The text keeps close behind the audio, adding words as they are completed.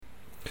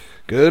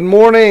Good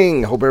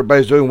morning. Hope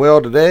everybody's doing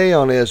well today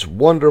on this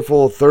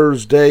wonderful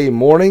Thursday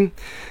morning.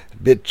 A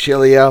bit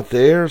chilly out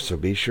there, so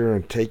be sure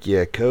and take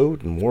you a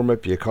coat and warm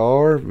up your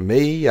car.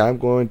 I'm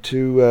going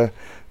to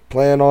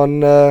plan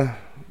on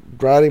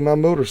riding my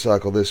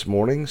motorcycle this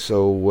morning.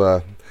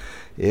 So,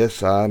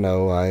 yes, I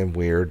know I am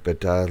weird,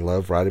 but I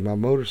love riding my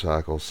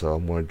motorcycle, so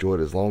I'm going to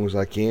enjoy it as long as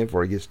I can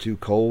before it gets too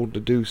cold to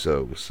do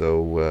so.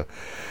 So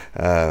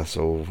I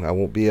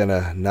won't be in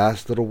a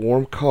nice little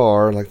warm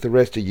car like the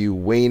rest of you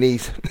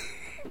weenies.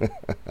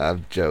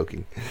 I'm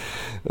joking.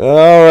 All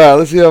right,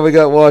 let's see what we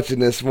got watching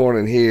this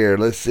morning here.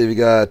 Let's see, we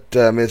got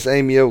Miss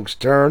Amy Oaks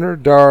Turner,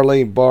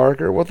 Darlene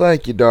Barker. Well,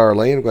 thank you,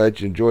 Darlene. I'm glad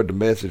you enjoyed the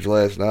message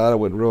last night. I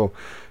wasn't real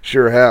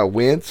sure how it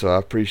went, so I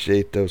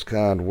appreciate those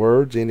kind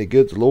words. Any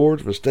good's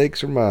Lord's,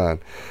 mistakes are mine.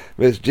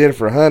 Miss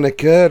Jennifer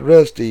Honeycutt,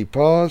 Rusty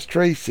Paws,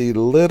 Tracy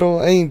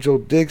Little, Angel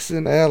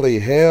Dixon,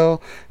 Allie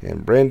Hale,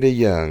 and Brenda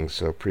Young.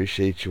 So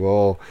appreciate you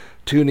all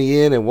tuning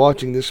in and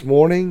watching this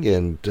morning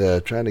and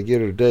trying to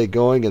get our day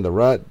going in the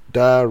right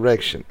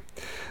direction.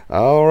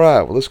 All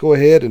right, well, let's go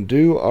ahead and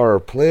do our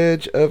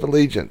Pledge of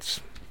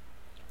Allegiance.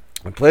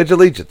 I pledge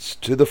allegiance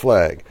to the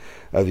flag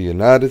of the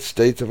United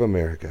States of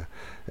America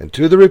and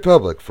to the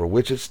republic for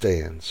which it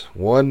stands,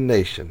 one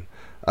nation,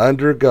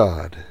 under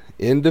God,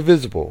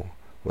 indivisible,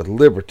 with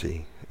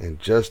liberty and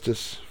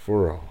justice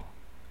for all.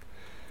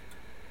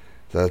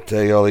 So I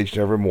tell you all each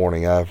and every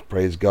morning, I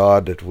praise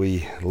God that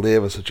we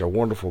live in such a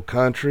wonderful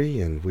country,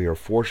 and we are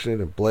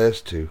fortunate and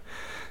blessed to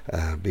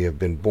have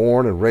been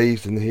born and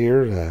raised in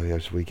here.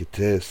 As we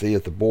could see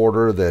at the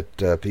border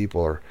that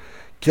people are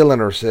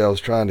killing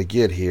ourselves trying to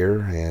get here,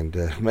 and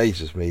it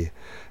amazes me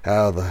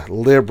how the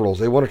liberals,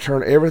 they want to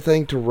turn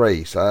everything to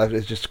race.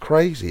 It's just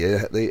crazy.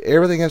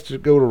 Everything has to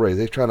go to race.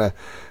 They're trying to,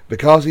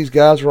 because these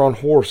guys are on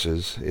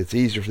horses, it's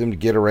easier for them to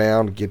get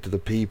around, get to the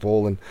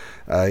people, and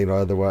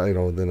otherwise,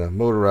 than a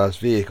motorized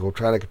vehicle.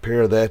 Trying to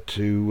compare that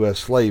to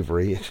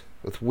slavery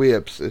with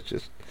whips, it's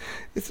just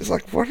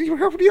like, how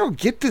do y'all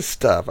get this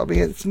stuff? I mean,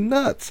 it's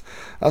nuts.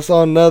 I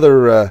saw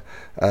another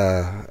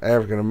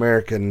African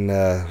American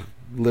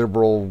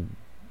liberal.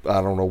 I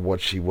don't know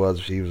what she was.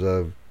 She was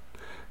a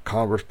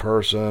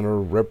congressperson or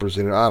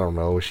representative. I don't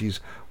know. She's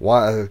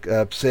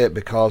upset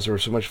because there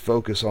was so much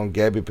focus on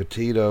Gabby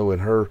Petito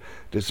and her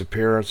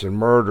disappearance and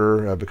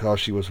murder because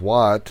she was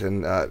white,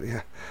 and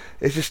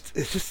it's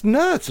just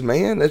nuts,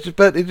 man.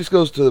 But it just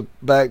goes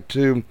back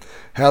to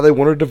how they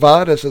want to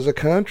divide us as a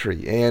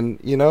country, and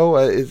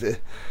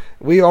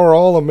we are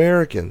all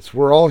Americans.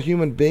 We're all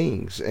human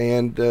beings,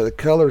 and the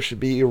color should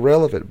be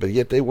irrelevant, but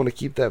yet they want to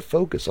keep that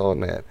focus on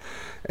that,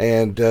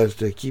 and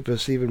to keep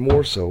us even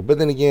more so. But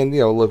then again,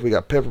 look, we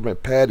got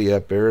Peppermint Patty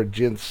up there,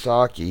 Jen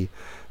Psaki.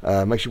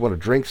 Makes you want to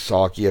drink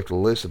sake after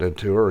listening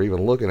to her or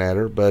even looking at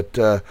her. But,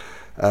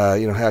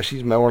 how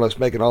she's more or less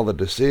making all the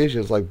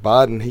decisions. Like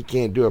Biden, he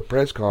can't do a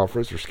press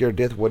conference. They're scared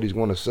to death of what he's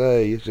going to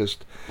say.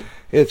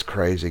 It's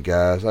crazy,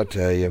 guys. I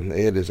tell you,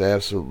 it is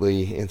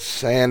absolutely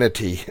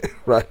insanity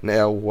right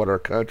now what our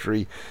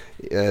country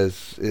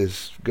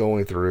is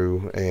going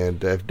through.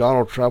 And if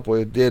Donald Trump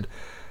did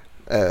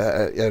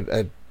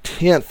a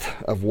tenth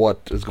of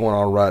what is going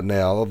on right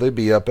now, they'd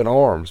be up in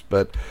arms.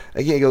 But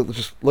again,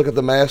 just look at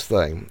the mask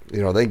thing.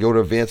 They go to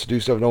events, do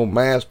stuff, no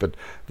mask, but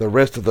the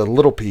rest of the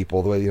little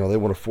people, they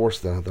want to force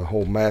the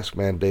whole mask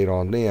mandate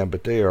on them,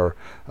 but they are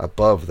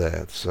above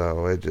that.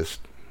 So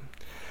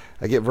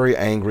I get very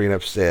angry and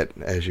upset,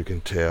 as you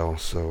can tell.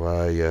 So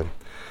I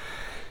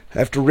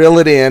have to reel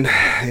it in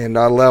and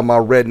not allow my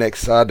redneck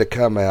side to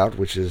come out,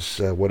 which is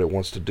what it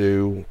wants to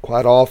do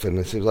quite often.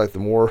 It seems like the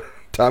more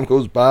time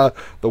goes by,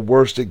 the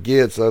worse it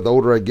gets. The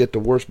older I get, the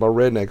worse my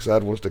redneck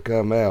side wants to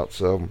come out.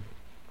 So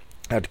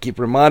I have to keep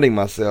reminding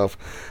myself,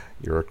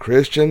 you're a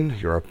Christian,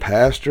 you're a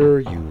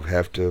pastor, you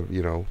have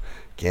to,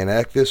 can't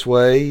act this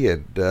way.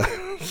 And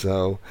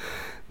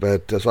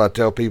but that's why I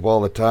tell people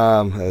all the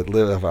time.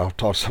 If I'll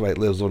talk to somebody that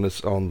lives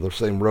on the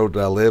same road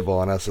that I live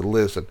on, I said,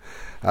 listen,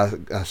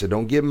 I said,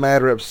 don't get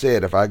mad or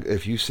upset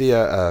if you see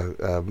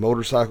a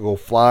motorcycle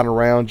flying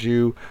around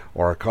you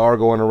or a car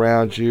going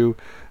around you.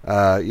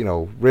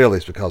 Really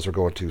it's because they're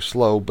going too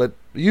slow, but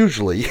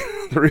usually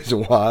the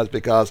reason why is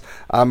because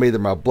either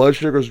my blood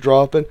sugar's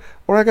dropping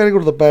or I got to go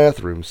to the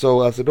bathroom.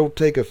 So I said, don't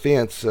take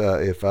offense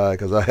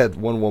because I had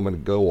one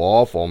woman go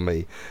off on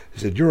me. She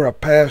said, you're a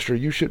pastor,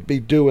 you shouldn't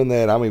be doing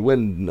that. I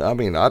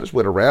just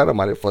went around them.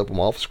 I didn't flip them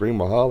off, scream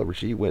or holler, but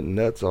she went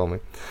nuts on me.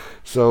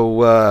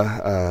 So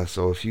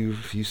if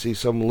you see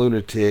some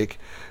lunatic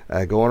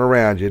going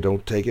around you,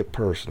 don't take it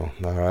personal.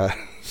 All right.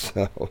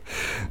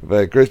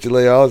 But Christy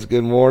Leals,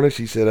 good morning.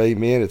 She said,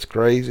 amen. It's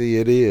crazy.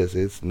 It is.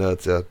 It's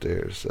nuts out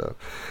there. So,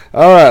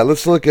 all right,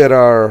 let's look at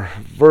our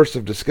verse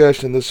of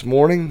discussion this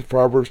morning,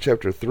 Proverbs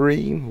chapter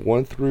 3,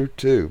 1 through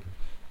 2.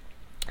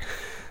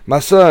 My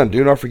son,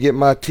 do not forget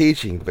my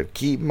teaching, but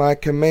keep my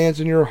commands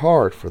in your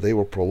heart, for they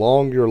will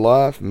prolong your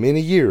life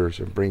many years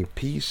and bring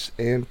peace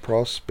and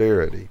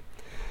prosperity.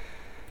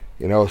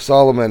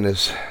 Solomon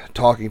is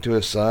talking to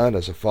his son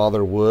as a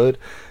father would,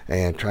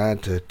 and trying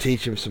to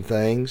teach him some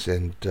things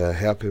and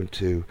help him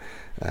to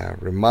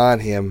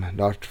remind him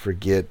not to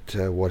forget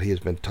what he has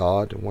been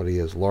taught and what he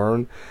has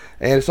learned.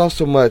 And it's not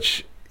so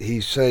much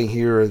he's saying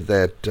here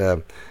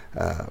that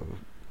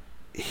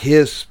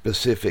his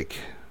specific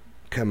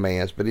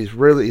commands, but he's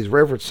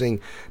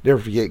referencing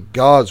never forget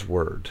God's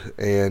word,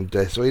 and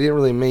so he didn't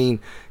really mean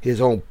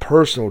his own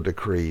personal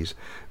decrees,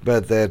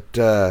 but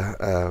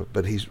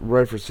but he's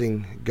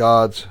referencing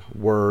God's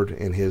word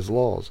and his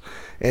laws,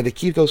 and to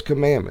keep those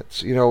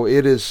commandments.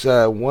 It is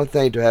one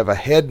thing to have a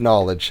head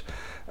knowledge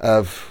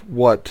of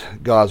what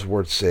God's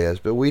word says,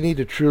 but we need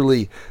to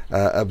truly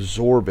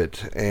absorb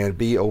it and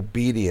be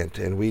obedient,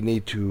 and we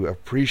need to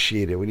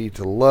appreciate it. We need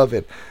to love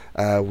it.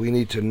 We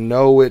need to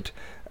know it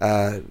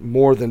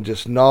more than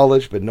just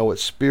knowledge, but know it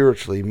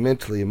spiritually,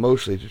 mentally,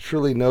 emotionally, to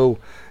truly know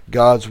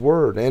God's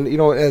word. And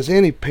as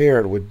any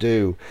parent would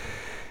do,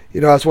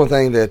 that's one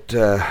thing that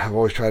I've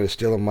always tried to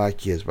instill in my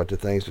kids about the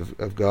things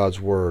of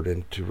God's word,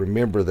 and to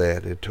remember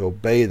that and to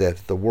obey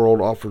that. The world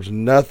offers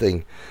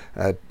nothing,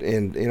 and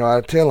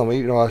I tell them,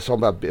 I was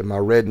talking about my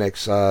redneck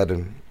side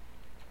and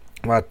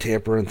my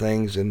temper and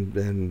things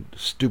and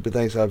stupid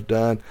things I've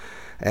done.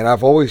 And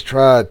I've always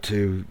tried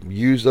to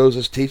use those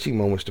as teaching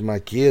moments to my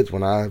kids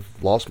when I've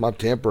lost my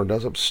temper and done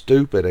something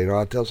stupid.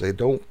 I tell them,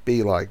 don't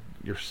be like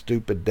your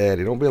stupid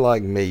daddy. Don't be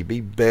like me. Be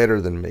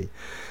better than me.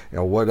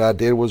 What I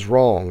did was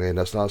wrong, and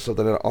that's not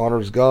something that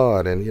honors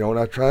God. And, and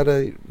I try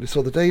to,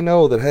 so that they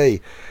know that,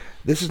 hey,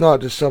 this is not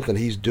just something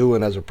he's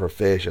doing as a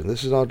profession.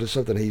 This is not just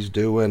something he's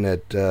doing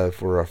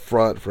for a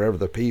front for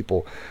other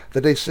people.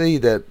 That they see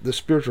that the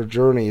spiritual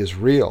journey is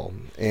real,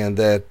 and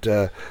that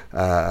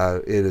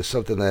it is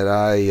something that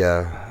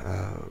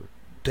I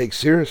take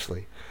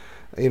seriously.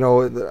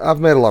 I've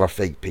met a lot of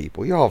fake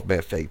people. You all have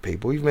met fake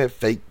people. You've met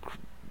fake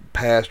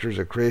pastors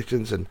or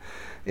Christians, and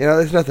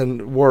there's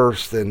nothing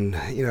worse than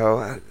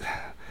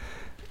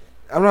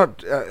I'm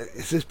not.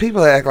 It's just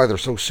people that act like they're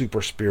so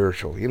super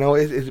spiritual.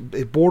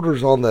 It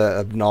borders on the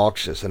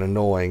obnoxious and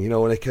annoying.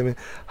 When they come in,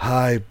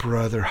 hi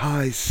brother,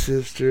 hi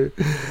sister,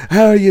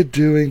 how are you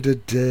doing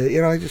today?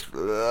 Just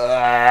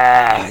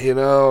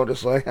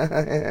like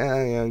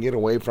get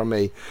away from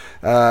me.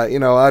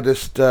 I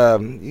just they're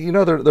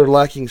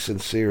lacking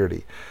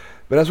sincerity.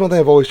 But that's one thing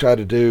I've always tried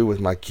to do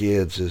with my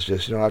kids is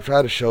just I've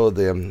tried to show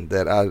them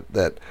that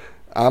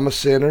I'm a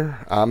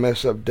sinner. I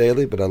mess up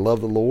daily, but I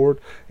love the Lord,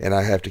 and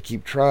I have to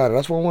keep trying. And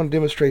that's what I want to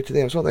demonstrate to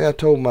them. Something I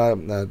told my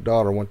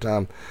daughter one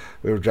time.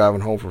 We were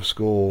driving home from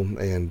school,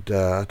 and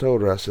I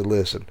told her, I said,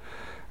 listen,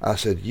 I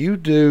said, you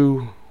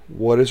do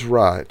what is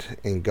right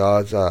in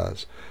God's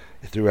eyes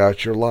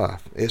throughout your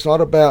life. It's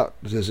not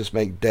about, does this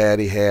make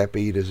daddy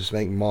happy? Does this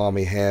make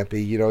mommy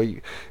happy?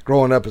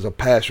 Growing up as a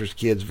pastor's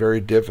kid is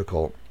very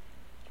difficult.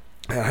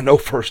 And I know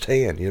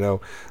firsthand, I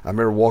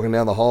remember walking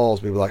down the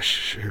halls, people like,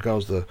 shh, here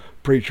comes the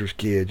preacher's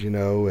kid,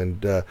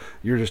 and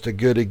you're just a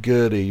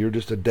goody-goody, you're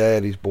just a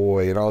daddy's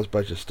boy, and all this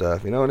bunch of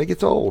stuff, and it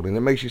gets old, and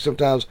it makes you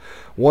sometimes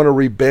want to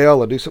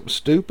rebel and do something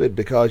stupid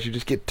because you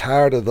just get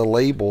tired of the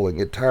label and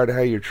get tired of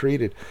how you're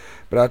treated.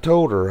 But I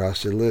told her, I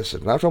said,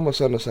 listen, and I told my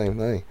son the same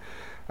thing.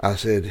 I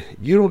said,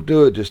 you don't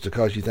do it just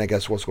because you think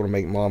that's what's going to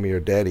make mommy or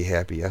daddy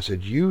happy. I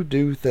said, you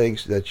do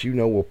things that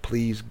will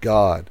please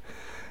God.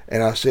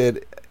 And I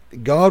said,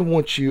 God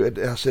wants you,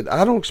 I said,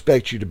 I don't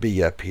expect you to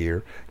be up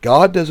here.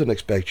 God doesn't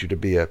expect you to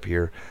be up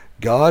here.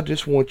 God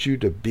just wants you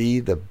to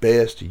be the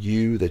best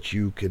you that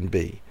you can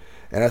be.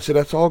 And I said,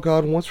 that's all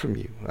God wants from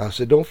you. I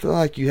said, don't feel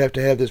like you have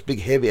to have this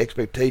big heavy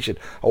expectation.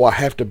 Oh, I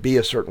have to be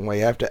a certain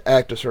way. I have to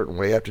act a certain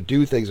way. I have to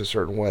do things a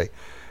certain way.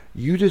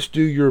 You just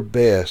do your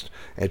best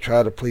and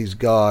try to please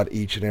God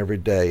each and every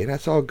day. And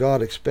that's all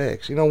God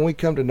expects. When we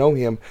come to know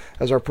Him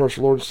as our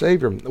personal Lord and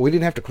Savior, we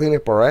didn't have to clean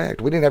up our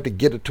act. We didn't have to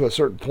get it to a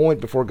certain point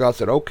before God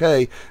said,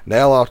 okay,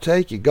 now I'll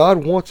take you.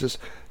 God wants us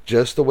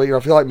just the way you are.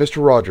 I feel like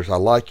Mr. Rogers. I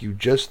like you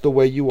just the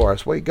way you are.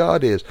 That's the way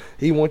God is.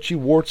 He wants you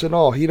warts and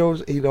all. He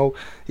doesn't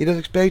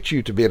expect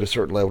you to be at a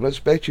certain level. He doesn't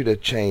expect you to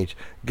change.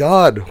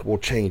 God will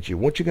change you.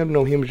 Once you come to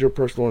know Him as your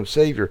personal Lord and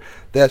Savior,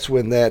 that's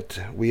when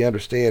we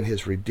understand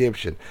His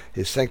redemption,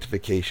 His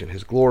sanctification,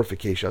 His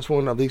glorification. That's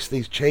when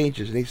these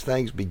changes and these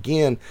things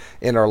begin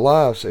in our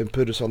lives and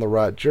put us on the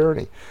right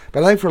journey.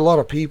 But I think for a lot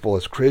of people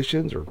as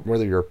Christians, or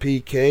whether you're a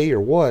PK or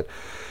what,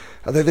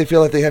 I think they feel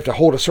like they have to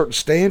hold a certain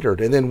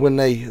standard, and then when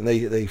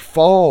they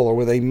fall or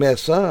when they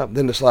mess up,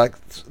 then it's like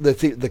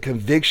the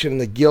conviction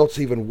and the guilt's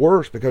even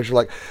worse, because you're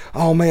like,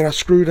 oh man, I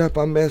screwed up,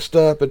 I messed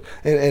up,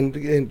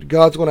 and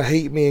God's going to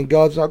hate me, and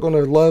God's not going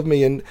to love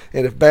me, and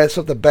if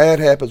something bad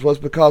happens, well,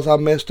 it's because I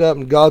messed up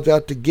and God's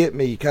out to get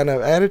me kind of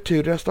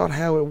attitude. That's not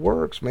how it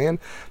works, man.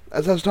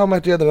 As I was talking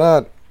about the other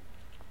night,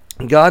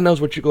 God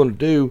knows what you're going to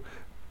do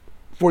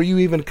before you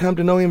even come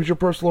to know Him as your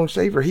personal Lord and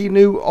Savior. He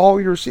knew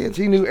all your sins.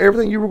 He knew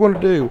everything you were going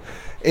to do,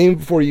 even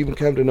before you even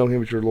come to know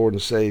Him as your Lord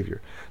and Savior.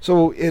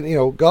 So,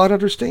 God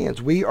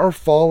understands. We are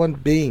fallen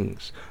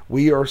beings.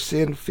 We are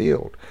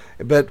sin-filled.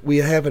 But we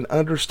have an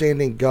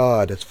understanding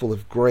God that's full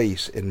of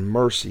grace and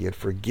mercy and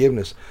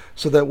forgiveness,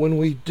 so that when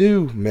we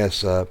do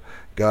mess up,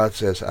 God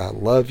says, I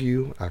love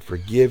you, I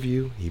forgive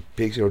you. He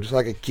picks you, just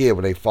like a kid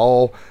when they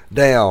fall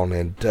down.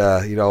 And,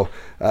 you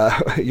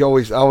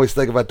always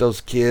think about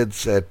those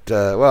kids that,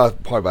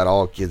 probably about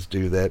all kids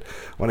do that.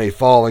 When they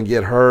fall and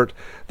get hurt,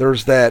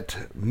 there's that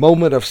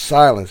moment of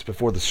silence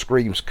before the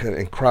screams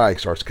and crying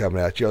starts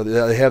coming out.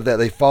 They have that,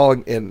 they fall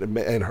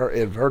and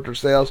hurt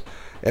themselves,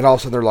 and all of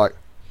a sudden they're like,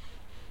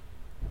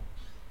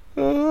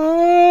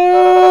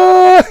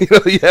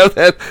 you have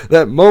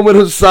that moment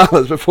of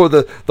silence before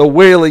the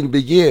wailing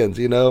begins,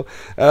 And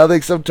I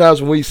think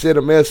sometimes when we sin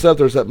and mess up,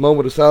 there's that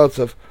moment of silence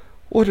of,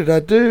 what did I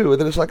do? And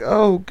then it's like,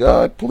 oh,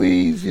 God,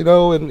 please, we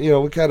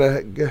kind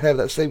of have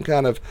that same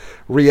kind of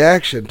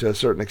reaction to a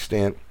certain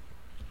extent.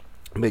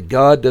 But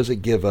God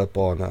doesn't give up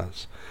on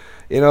us.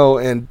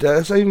 And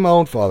even my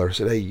own father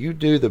said, hey, you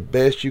do the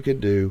best you can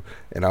do,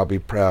 and I'll be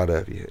proud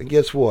of you. And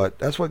guess what?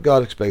 That's what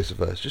God expects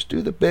of us. Just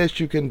do the best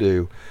you can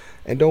do.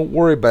 And don't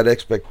worry about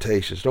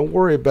expectations. Don't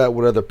worry about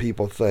what other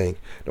people think.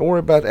 Don't worry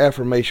about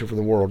affirmation from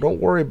the world.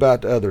 Don't worry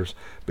about others.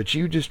 But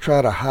you just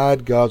try to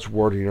hide God's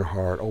word in your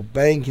heart,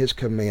 obeying his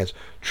commands,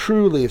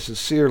 truly and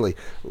sincerely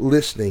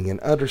listening and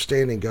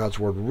understanding God's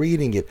word,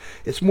 reading it.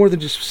 It's more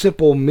than just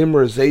simple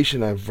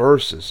memorization of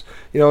verses.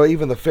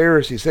 Even the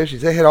Pharisees,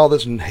 they had all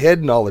this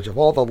head knowledge of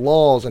all the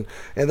laws, and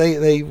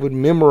they would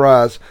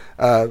memorize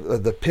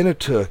the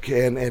Pentateuch,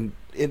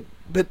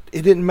 but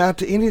it didn't amount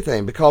to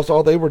anything, because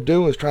all they were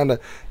doing was trying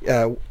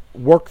to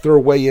work their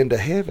way into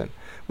heaven.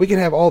 We can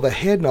have all the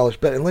head knowledge,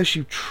 but unless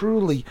you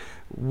truly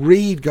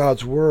read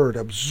God's word,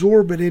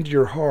 absorb it into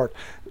your heart,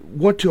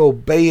 want to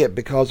obey it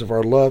because of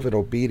our love and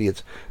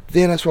obedience,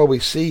 then that's why we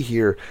see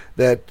here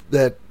that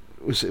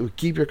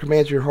keep your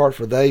commands in your heart,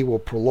 for they will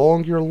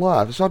prolong your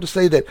life. It's not to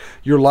say that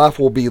your life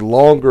will be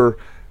longer,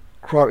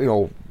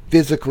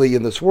 physically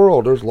in this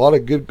world. There's a lot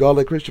of good,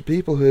 godly Christian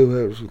people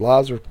whose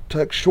lives are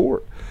tucked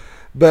short.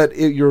 But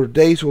your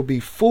days will be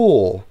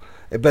full,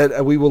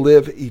 but we will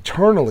live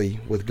eternally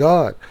with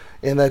God.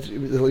 And that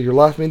your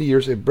life, many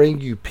years, and bring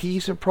you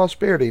peace and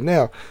prosperity.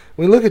 Now,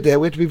 when we look at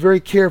that, we have to be very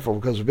careful,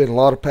 because there's been a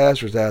lot of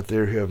pastors out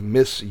there who have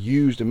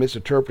misused and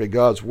misinterpreted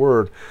God's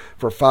word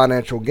for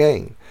financial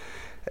gain.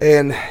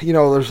 And,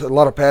 there's a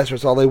lot of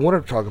pastors, all they want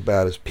to talk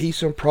about is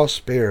peace and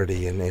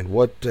prosperity and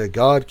what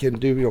God can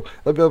do.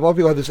 A lot of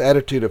people have this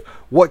attitude of,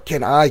 what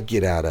can I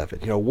get out of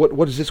it?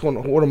 What is this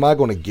going? What am I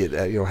going to get?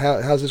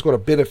 How's this going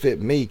to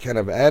benefit me? Kind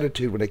of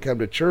attitude when they come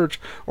to church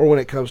or when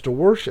it comes to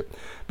worship.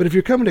 But if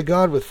you're coming to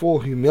God with full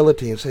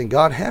humility and saying,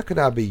 God, how can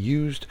I be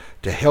used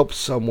to help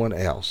someone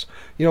else?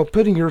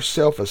 Putting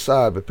yourself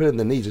aside, but putting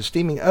the needs,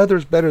 esteeming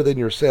others better than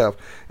yourself,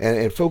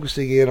 and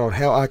focusing in on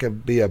how I can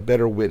be a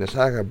better witness,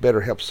 how I can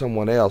better help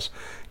someone else.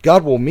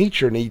 God will meet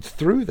your needs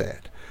through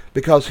that,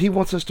 because he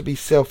wants us to be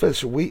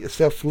selfless.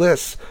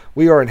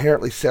 We are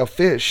inherently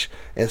selfish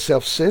and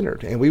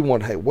self-centered, and we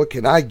want, hey, what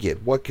can I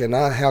get?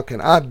 How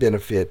can I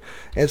benefit?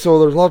 And so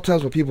there's a lot of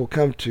times when people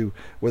come to,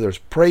 whether it's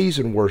praise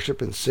and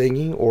worship and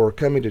singing, or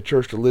coming to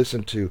church to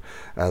listen to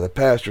the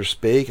pastor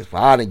speak,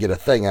 I didn't get a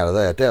thing out of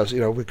that. That was,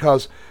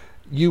 because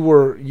you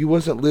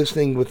wasn't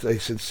listening with a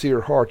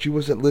sincere heart. You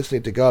wasn't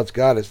listening to God's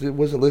guidance. It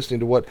wasn't listening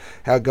to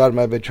how God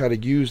might have been trying to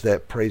use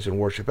that praise and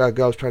worship, how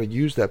God was trying to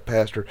use that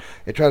pastor,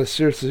 and trying to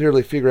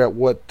sincerely figure out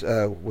what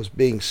was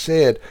being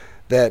said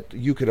that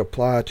you could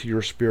apply to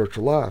your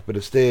spiritual life. But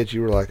instead,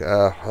 you were like,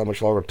 how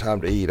much longer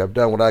time to eat? I've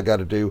done what I got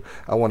to do.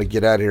 I want to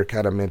get out of here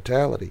kind of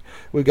mentality.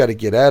 We've got to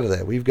get out of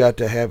that. We've got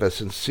to have a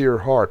sincere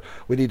heart.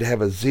 We need to have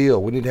a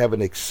zeal. We need to have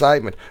an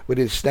excitement. We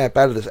need to snap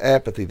out of this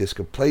apathy, this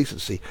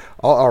complacency.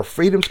 All our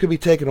freedoms could be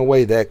taken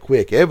away that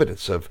quick.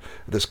 Evidence of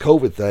this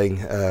COVID thing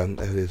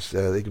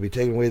they could be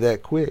taken away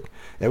that quick.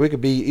 And we could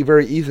be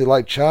very easily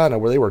like China,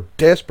 where they were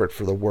desperate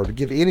for the word, to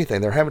give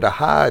anything. They're having to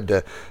hide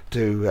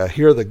to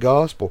hear the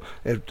gospel.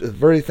 And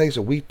very things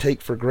that we take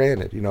for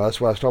granted.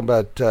 That's why I was talking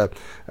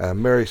about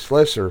Mary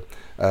Slessor,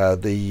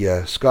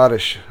 the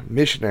Scottish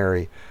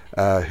missionary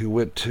who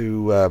went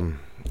to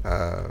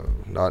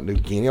not New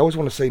Guinea. I always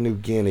want to say New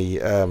Guinea.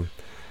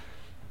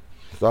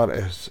 Thought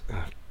it was,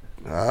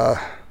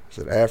 is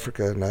it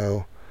Africa?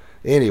 No.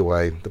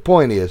 Anyway, the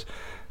point is,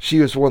 she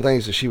was one of the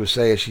things that she was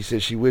saying. She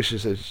said she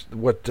wishes that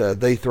what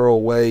they throw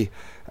away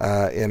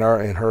in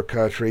her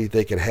country,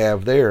 they could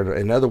have there.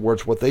 In other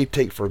words, what they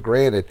take for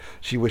granted,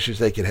 she wishes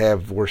they could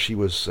have where she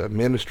was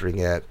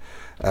ministering at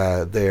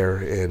there,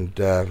 and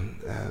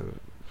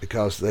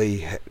because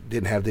they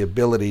didn't have the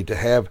ability to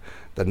have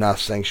the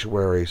nice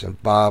sanctuaries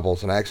and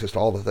Bibles and access to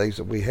all the things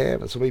that we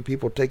have, and so many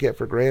people take that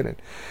for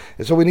granted.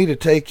 And so we need to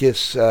take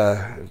this,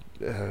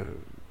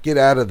 get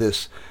out of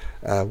this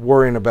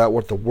worrying about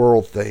what the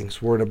world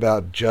thinks, worrying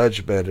about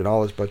judgment and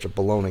all this bunch of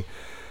baloney.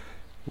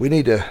 We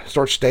need to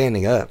start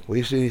standing up.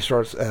 We need to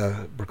start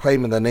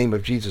proclaiming the name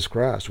of Jesus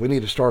Christ. We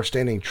need to start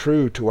standing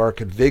true to our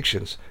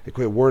convictions and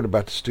quit worrying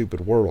about the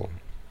stupid world.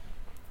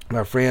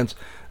 My friends,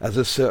 as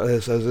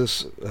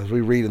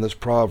we read in this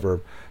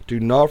proverb, do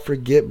not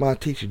forget my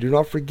teaching. Do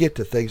not forget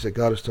the things that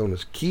God has told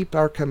us. Keep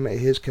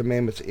His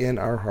commandments in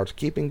our hearts,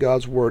 keeping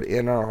God's word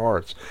in our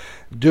hearts,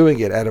 doing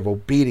it out of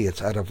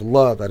obedience, out of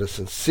love, out of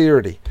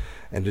sincerity.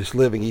 and just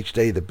living each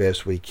day the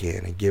best we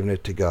can and giving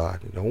it to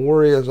God. And don't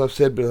worry, as I've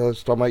said, but I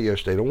was talking about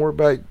yesterday, don't worry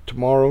about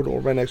tomorrow, don't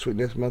worry about next week,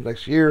 next month,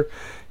 next year.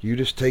 You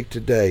just take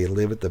today and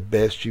live it the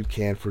best you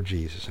can for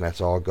Jesus, and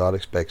that's all God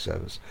expects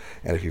of us.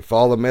 And if you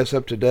fall a mess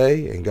up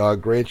today and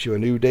God grants you a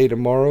new day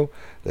tomorrow,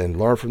 then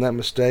learn from that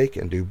mistake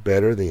and do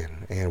better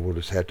then. And we'll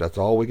just have to, that's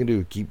all we can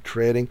do, keep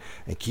treading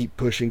and keep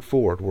pushing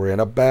forward. We're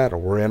in a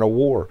battle, we're in a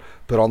war.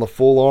 Put on the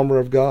full armor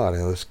of God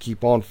and let's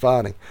keep on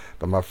fighting.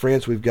 But my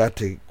friends, we've got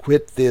to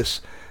quit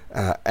this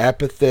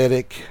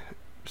apathetic,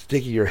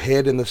 sticking your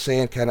head in the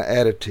sand kind of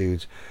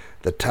attitudes.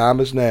 The time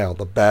is now.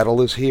 The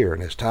battle is here,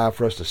 and it's time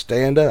for us to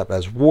stand up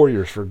as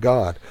warriors for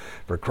God,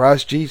 for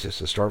Christ Jesus,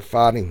 and start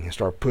fighting and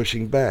start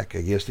pushing back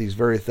against these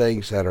very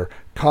things that are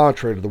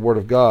contrary to the Word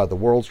of God. The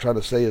world's trying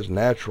to say is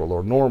natural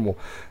or normal.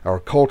 Our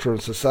culture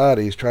and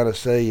society is trying to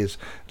say is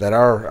that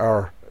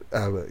our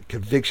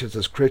convictions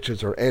as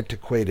Christians are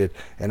antiquated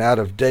and out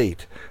of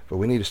date. But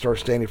we need to start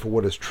standing for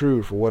what is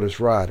true, for what is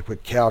right.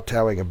 Quit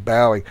kowtowing and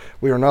bowing.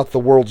 We are not the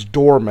world's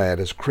doormat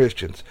as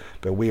Christians,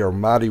 but we are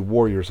mighty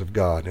warriors of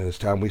God. And it's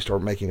time we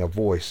start making a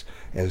voice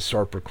and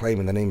start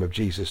proclaiming the name of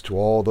Jesus to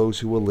all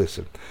those who will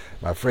listen.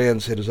 My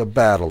friends, it is a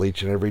battle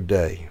each and every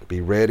day. Be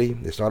ready.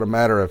 It's not a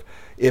matter of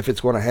if it's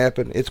going to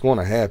happen. It's going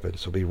to happen.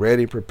 So be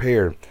ready and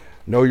prepared.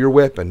 Know your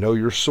weapon, know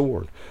your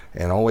sword.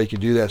 And only you can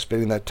do that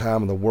spending that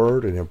time in the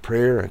Word and in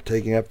prayer and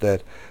taking up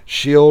that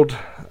shield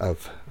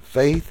of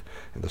faith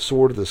and the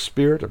sword of the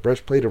Spirit, the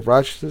breastplate of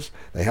righteousness,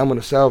 the helmet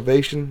of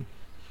salvation,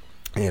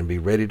 and be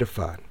ready to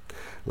fight.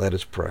 Let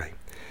us pray.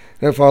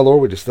 Now, Father,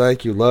 Lord, we just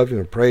thank you, love you,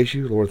 and praise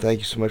you. Lord, thank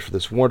you so much for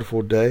this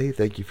wonderful day.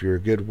 Thank you for your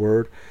good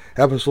word.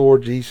 Help us,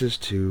 Lord Jesus,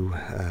 to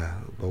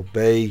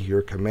obey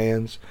your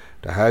commands,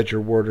 to hide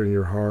your word in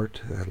your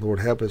heart. Lord,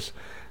 help us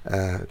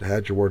to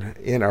hide your word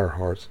in our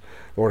hearts.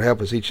 Lord,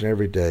 help us each and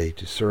every day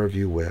to serve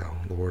you well.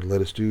 Lord,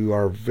 let us do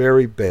our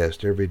very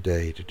best every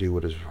day to do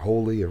what is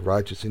holy and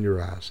righteous in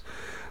your eyes.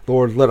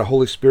 Lord, let a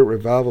Holy Spirit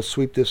revival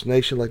sweep this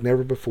nation like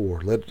never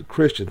before. Let the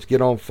Christians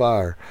get on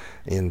fire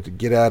and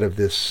get out of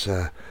this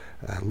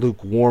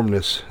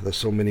lukewarmness that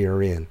so many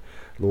are in.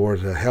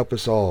 Lord, help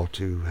us all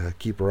to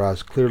keep our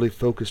eyes clearly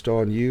focused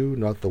on you,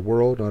 not the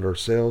world, not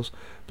ourselves,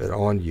 but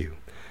on you.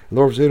 And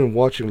Lord, if there's anyone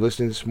watching or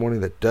listening this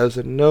morning that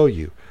doesn't know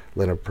you,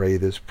 let him pray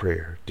this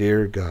prayer.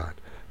 Dear God,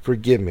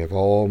 forgive me of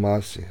all my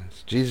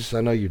sins. Jesus,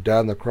 I know you died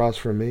on the cross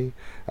for me.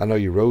 I know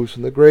you rose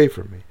from the grave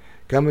for me.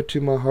 Come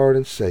into my heart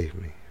and save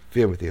me.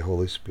 Fill me with your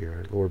Holy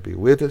Spirit. Lord, be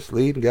with us,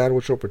 lead and guide,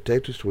 which will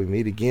protect us till we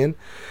meet again.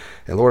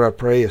 And Lord, I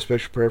pray a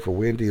special prayer for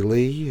Wendy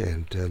Lee.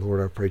 And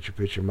Lord, I pray that you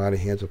put your mighty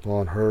hands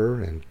upon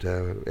her and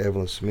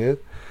Evelyn Smith.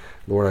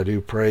 Lord, I do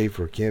pray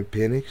for Kent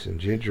Penix and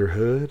Ginger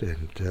Hood.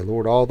 And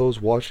Lord, all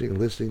those watching and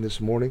listening this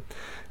morning.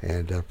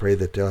 And I pray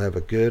that they'll have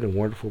a good and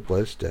wonderful,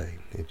 blessed day.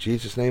 In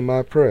Jesus' name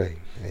I pray.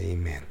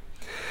 Amen.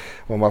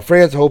 Well, my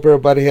friends, I hope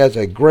everybody has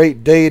a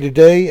great day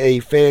today,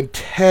 a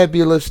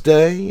fantabulous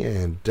day,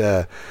 and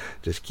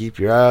just keep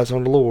your eyes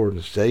on the Lord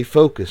and stay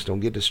focused. Don't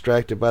get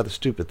distracted by the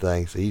stupid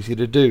things. They're easy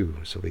to do,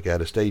 so we got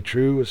to stay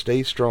true and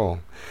stay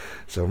strong.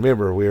 So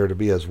remember, we are to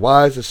be as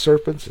wise as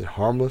serpents and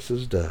harmless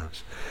as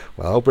doves.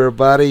 Well, I hope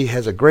everybody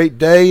has a great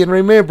day, and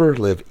remember,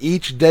 live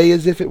each day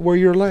as if it were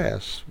your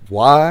last.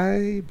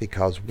 Why?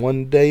 Because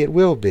one day it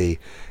will be,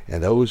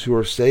 and those who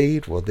are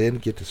saved will then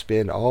get to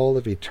spend all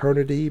of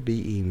eternity,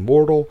 be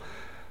immortal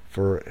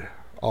for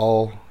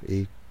all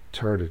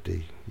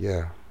eternity.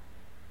 Yeah.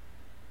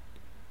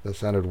 That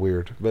sounded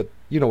weird, but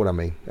you know what I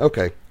mean.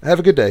 Okay. Have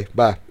a good day.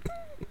 Bye.